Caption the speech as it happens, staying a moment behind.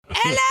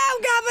Hello,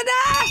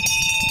 Governor!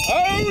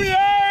 Oh,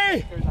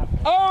 yay!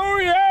 Oh,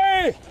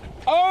 yay!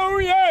 Oh,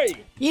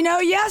 yay! You know,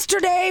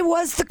 yesterday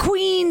was the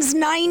Queen's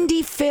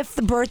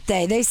 95th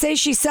birthday. They say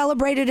she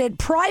celebrated it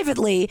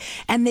privately,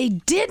 and they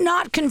did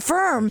not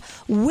confirm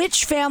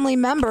which family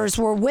members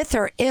were with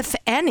her, if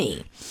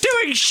any.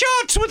 Doing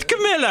shots with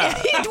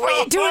Camilla. Were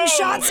you doing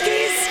shot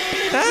skis?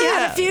 You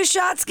had a few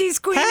shot skis,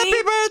 Queenie? Happy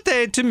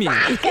birthday to me.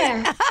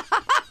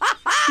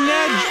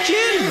 Now,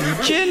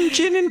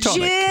 gin and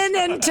tonic. Gin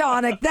and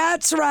tonic,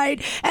 that's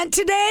right. And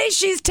today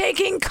she's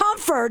taking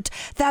comfort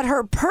that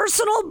her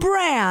personal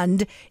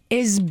brand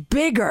is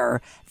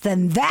bigger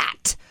than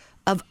that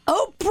of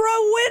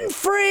Oprah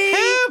Winfrey.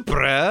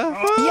 Oprah?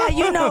 Yeah,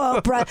 you know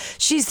Oprah.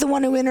 She's the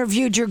one who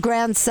interviewed your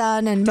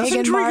grandson and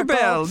Meghan Markle. Doesn't ring a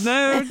bell.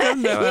 No,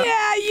 don't know her.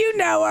 Yeah, you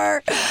know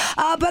her.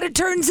 But it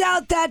turns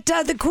out that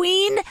the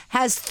Queen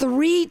has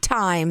 3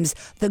 times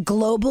the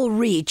global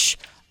reach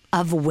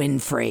of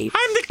Winfrey.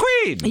 I'm the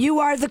Queen. You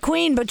are the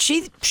Queen, but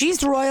she's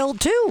royal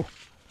too.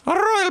 A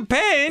royal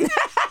pain.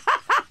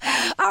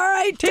 All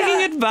right.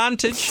 Taking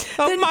advantage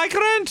of my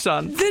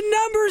grandson. The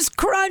numbers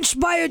crunched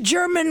by a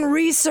German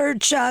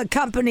research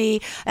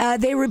company,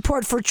 they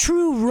report for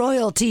True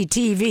Royalty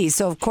TV.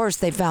 So, of course,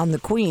 they found the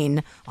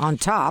Queen on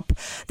top.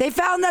 They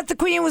found that the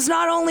Queen was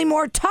not only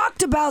more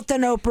talked about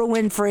than Oprah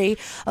Winfrey,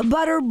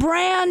 but her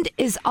brand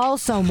is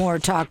also more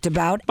talked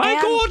about.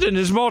 Mike Gordon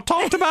is more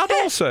talked about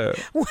also.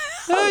 Well,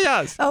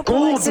 yes.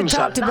 Oprah likes to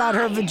talk about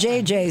her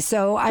vajayjay,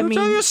 so I mean...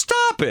 So you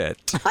stop it.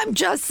 I'm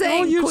just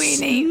saying, you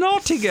Queenie.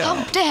 naughty girl.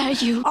 How dare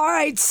you? All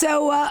right,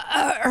 so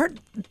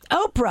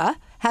Oprah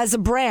has a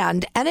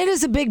brand, and it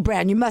is a big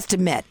brand, you must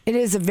admit. It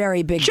is a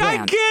very big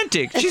brand.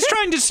 Gigantic. She's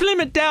trying to slim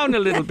it down a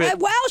little bit.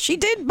 Well, she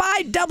did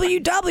buy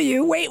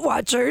WW, Weight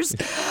Watchers,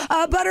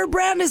 but her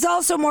brand is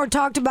also more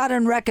talked about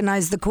and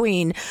recognized the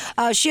Queen.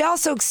 She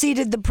also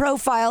exceeded the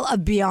profile of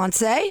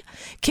Beyonce,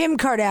 Kim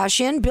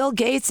Kardashian, Bill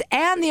Gates,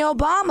 and the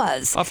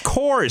Obamas. Of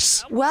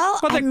course. Well,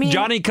 What the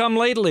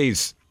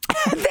Johnny-come-latelys?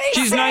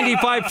 She's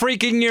 95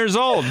 freaking years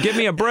old. Give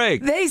me a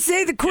break. They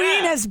say the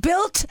Queen has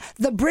built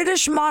the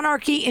British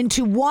monarchy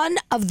into one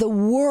of the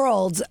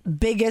world's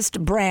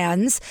biggest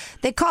brands.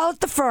 They call it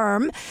the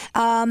Firm,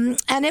 and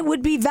it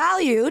would be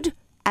valued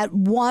at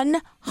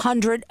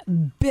 $100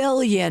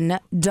 billion.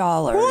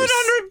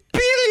 $100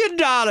 billion.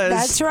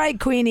 That's right,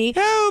 Queenie.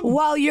 Oh,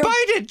 while your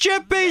bite it,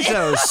 Jeff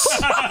Bezos.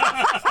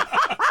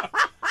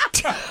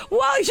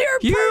 while your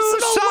You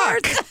personal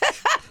suck.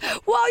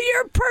 worth, while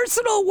your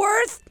personal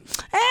worth,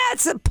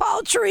 it's a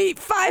paltry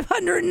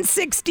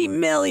 $560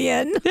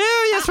 million.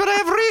 Oh, yes, but I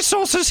have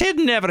resources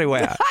hidden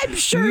everywhere. I'm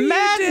sure you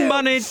Mad do.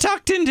 money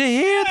tucked into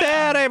here,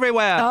 there,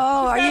 everywhere.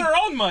 Oh, are you? Her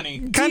own money.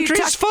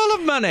 Country's full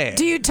of money.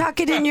 Do you tuck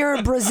it in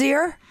your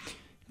brassiere?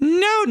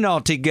 No,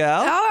 naughty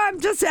girl. Oh, I'm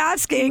just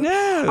asking.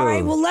 No. All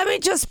right, well, let me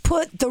just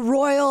put the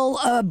royal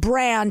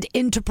brand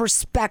into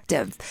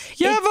perspective.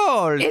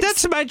 Jawohl, it's-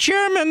 that's my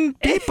German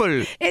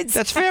people.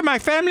 That's where my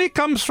family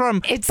comes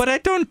from. But I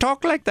don't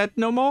talk like that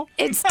no more.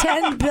 It's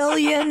 $10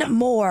 billion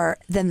more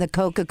than the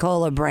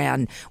Coca-Cola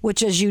brand,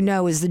 which, as you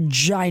know, is the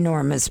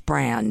ginormous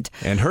brand.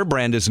 And her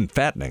brand isn't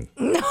fattening.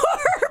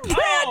 Her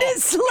brand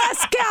is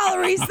less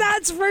calories,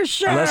 that's for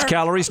sure. Less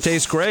calories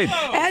taste great.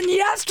 And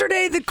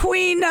yesterday, the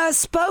Queen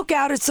spoke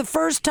out. It's the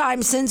first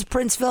time since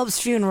Prince Philip's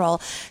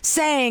funeral,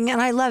 saying,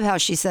 and I love how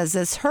she says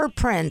this, her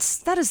prince,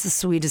 that is the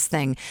sweetest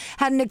thing,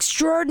 had an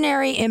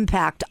extraordinary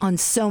impact on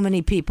so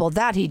many people.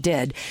 That he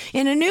did.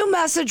 In a new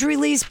message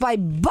released by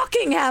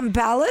Buckingham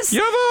Palace,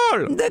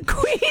 Jawohl. the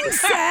Queen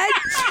said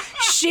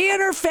she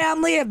and her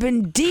family have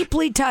been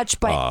deeply touched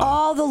by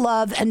all the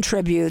love and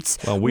tributes.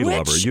 Well, we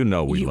love her. You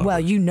know we love her. Well,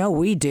 you know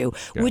we do,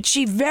 Yeah. which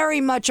she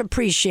very much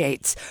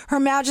appreciates. Her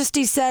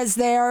Majesty says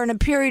they are in a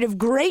period of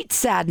great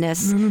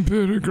sadness. In a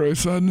bit of great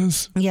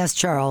sadness. Yes,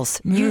 Charles.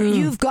 Yeah.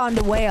 You've gone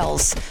to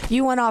Wales.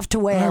 You went off to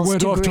Wales. I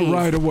went off grieve. to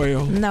ride a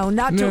whale. No,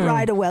 not to No.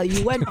 ride a whale.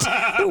 You went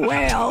to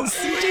Wales,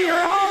 to your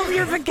home,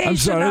 your vacation I'm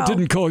sorry, home. I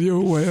didn't call you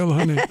a whale,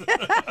 honey.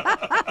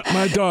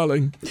 My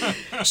darling.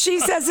 She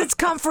says it's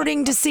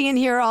comforting to see and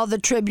hear all the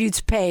tributes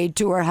paid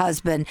to her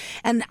husband.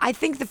 And I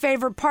think the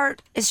favorite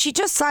part is she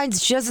just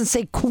signs, she doesn't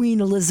say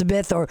Queen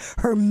Elizabeth or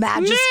Her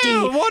Majesty,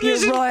 No, what Your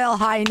is it? Royal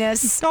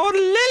Highness. Or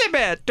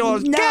Lilibet or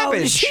No,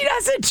 cabbage. she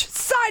doesn't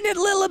sign it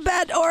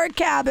Lilibet or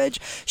Cabbage.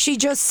 She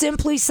just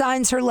simply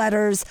signs her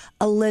letters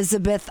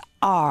Elizabeth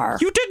R.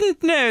 You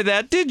didn't know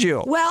that, did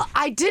you? Well,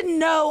 I didn't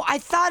know. I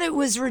thought it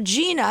was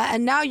Regina,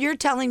 and now you're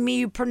telling me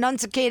you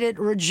pronunciate it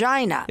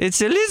Regina.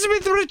 It's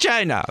Elizabeth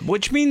Regina,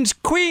 which means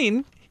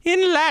queen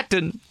in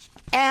Latin.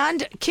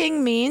 And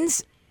king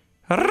means...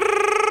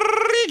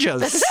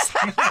 Regis.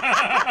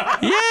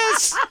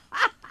 Yes.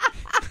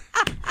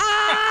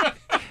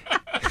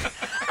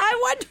 I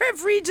wonder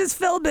if Regis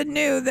Philbin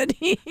knew that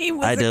he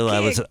was I do.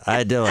 a king.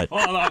 I do it.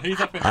 Hold on, he's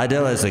up in I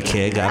do as a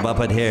king. I'm up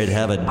in here in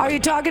heaven. Are you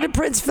talking to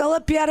Prince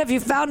Philip yet? Have you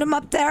found him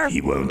up there?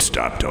 He won't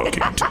stop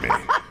talking to me.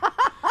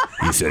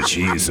 He says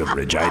she is a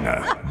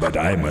Regina, but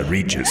I'm a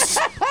Regis.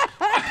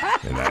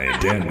 And I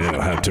don't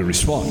know how to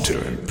respond to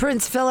him.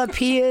 Prince Philip,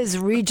 he is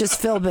Regis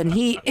Philbin.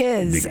 He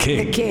is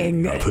the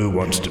king of Who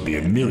Wants to Be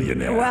a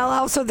Millionaire. Well,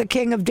 also the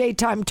king of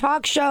daytime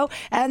talk show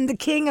and the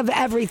king of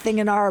everything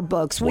in our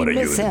books. We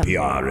miss him. What are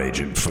you, an PR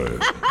agent for?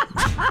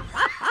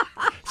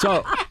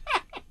 So,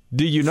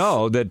 do you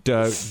know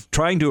that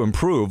trying to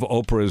improve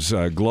Oprah's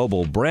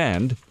global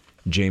brand,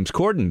 James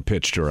Corden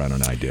pitched her on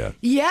an idea?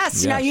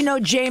 Yes. Now, you know,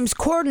 James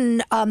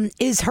Corden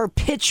is her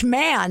pitch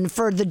man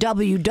for the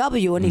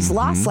WW, and he's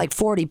lost like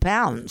 40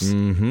 pounds.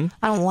 Mm-hmm.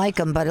 I don't like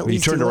him, but at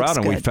least he turned around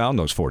and good. we found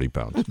those 40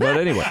 pounds. But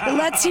anyway.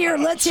 Let's hear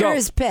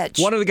his pitch.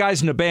 One of the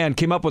guys in the band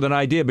came up with an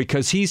idea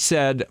because he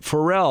said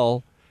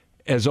Pharrell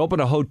has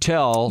opened a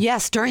hotel.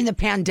 Yes, during the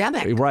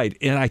pandemic. Right.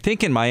 And I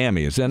think in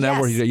Miami. Isn't that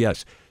where he said?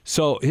 Yes.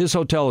 So his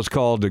hotel is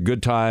called the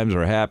Good Times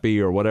or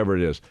Happy or whatever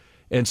it is.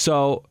 And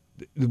so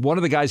one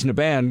of the guys in the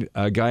band,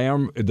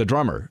 the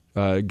drummer,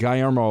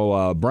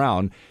 Guillermo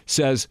Brown,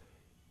 says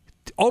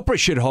Oprah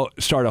should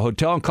start a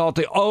hotel and call it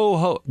the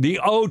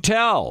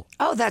Hotel.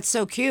 Oh, that's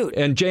so cute.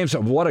 And James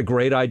said, what a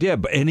great idea.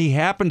 And he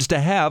happens to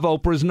have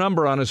Oprah's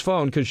number on his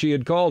phone because she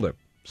had called him.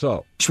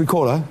 So, should we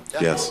call her?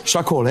 Yes. Should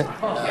I call it?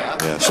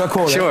 Yes. Should I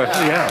call it? Sure,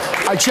 yeah.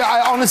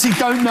 I honestly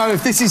don't know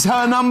if this is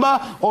her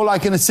number or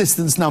like an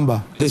assistant's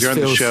number. You're on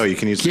the show. You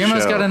can use the show.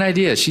 Guillermo's got an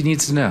idea. She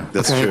needs to know.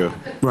 That's true.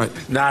 Right.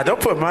 Nah,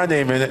 don't put my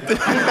name in it.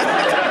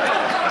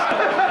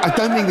 I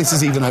don't think this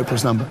is even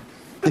Oprah's number.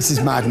 This is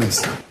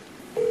madness.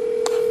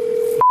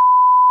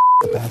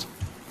 Bad.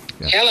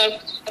 Yeah. Hello.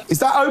 Is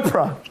that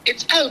Oprah?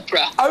 It's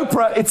Oprah.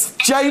 Oprah, it's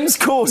James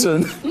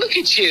Corden. Look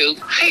at you.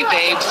 Hey,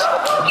 babes.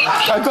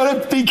 I've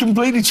got to be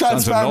completely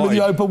transparent with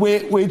you,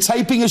 Oprah. We're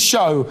taping a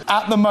show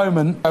at the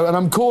moment, and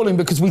I'm calling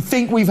because we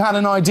think we've had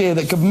an idea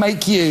that could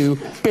make you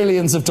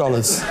billions of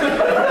dollars.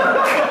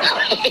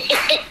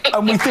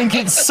 And we think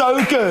it's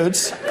so good,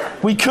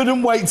 we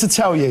couldn't wait to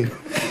tell you.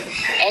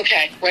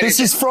 Okay. This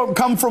is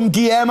come from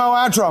Guillermo,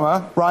 our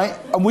drummer, right?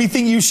 And we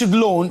think you should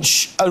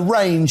launch a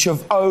range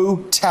of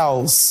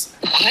hotels.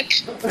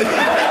 What?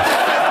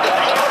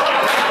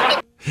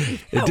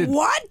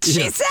 What?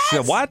 She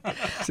says? What?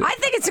 I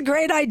think it's a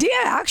great idea,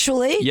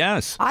 actually.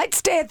 Yes. I'd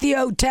stay at the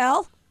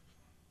hotel.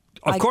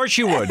 Of course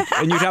you would.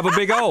 And you'd have a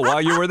big O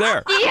while you were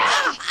there.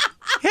 Yeah.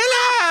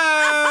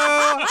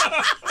 Hello!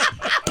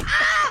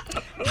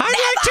 I'd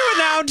like to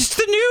announce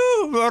the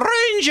new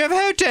range of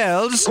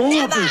hotels.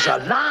 Never's a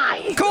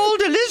lie.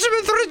 Called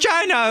Elizabeth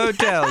Regina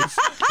Hotels.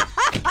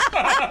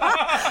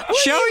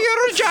 Show your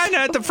Regina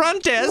at the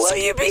front desk. Will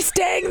you be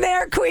staying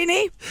there,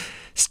 Queenie?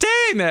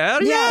 Staying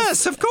there?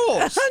 Yes, of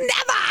course.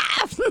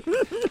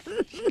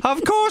 Never!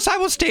 Of course I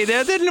will stay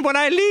there. Then when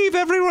I leave,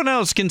 everyone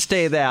else can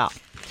stay there.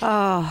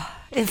 Oh,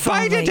 if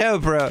Fight only. it,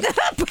 Oprah.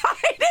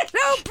 Fight it,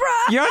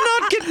 Oprah! You're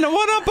not getting a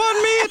one-up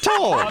on me at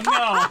all. Oh,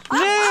 no.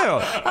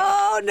 No.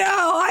 Oh,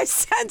 no. I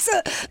sense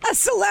a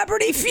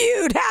celebrity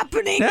feud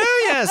happening.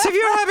 Oh, yes. If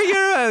you're having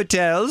your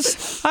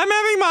hotels, I'm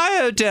having my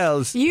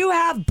hotels. You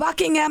have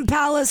Buckingham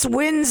Palace,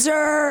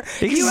 Windsor.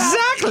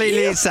 Exactly,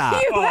 Lisa.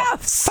 You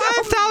have so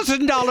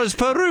 $5,000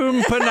 per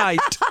room per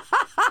night.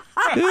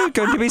 You're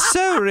going to be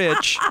so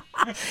rich.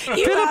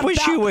 Philip,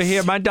 wish you were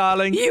here, my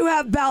darling. You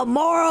have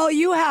Balmoral.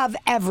 You have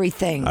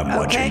everything. I'm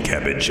watching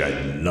Cabbage. I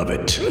love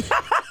it.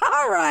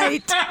 All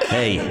right.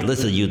 Hey,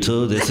 listen, you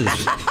two. This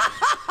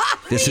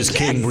is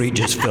King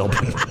Regis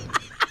Philbin.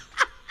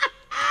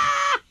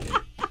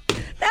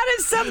 That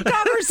is some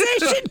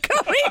conversation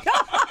going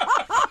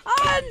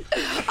on.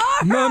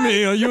 All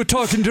Mommy, are you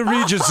talking to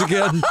Regis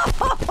again?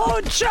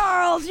 Oh,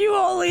 Charles, you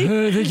only...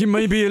 I think you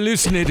may be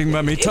hallucinating,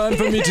 Mommy. Time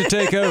for me to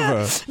take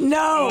over.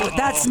 No,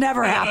 that's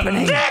never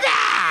happening.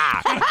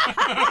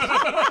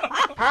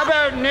 How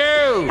about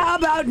no? How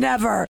about never?